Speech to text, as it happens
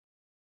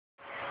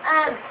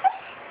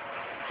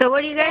So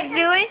what are you guys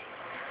doing?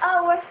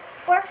 Oh,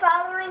 we're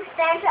following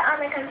Santa on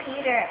the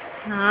computer.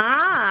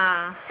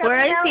 Ah, So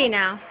where is he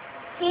now?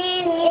 He's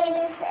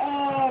in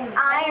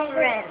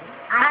Iran.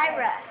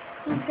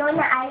 He's going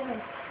to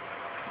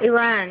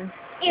Iran.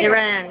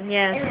 Iran,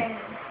 yes. Iran.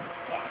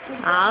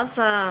 Yeah.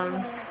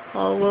 Awesome.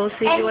 Well, we'll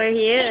see And where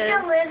he is.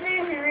 the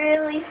lizard's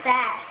really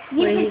fast.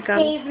 Where he You can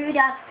see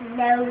Rudolph's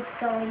nose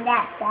going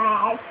that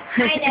fast.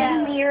 I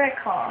know.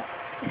 Miracle.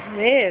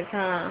 It is,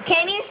 huh?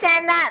 Can you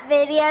send that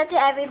video to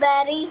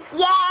everybody?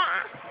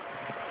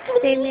 Yeah.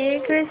 Say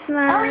Merry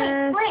Christmas.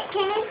 Oh wait,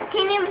 can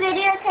you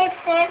videotape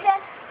Santa?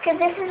 Because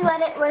this is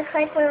what it looks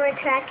like when we're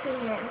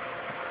tracking him.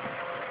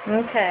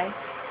 Okay.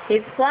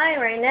 He's flying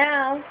right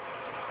now.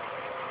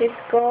 He's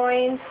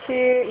going to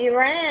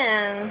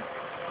Iran.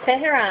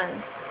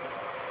 Tehran.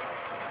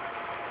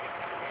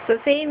 So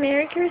say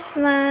Merry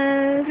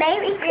Christmas.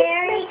 Merry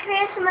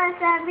Christmas,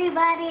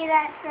 everybody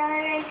that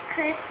celebrates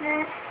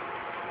Christmas.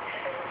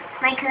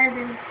 My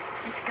cousin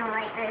is going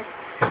like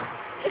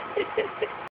this.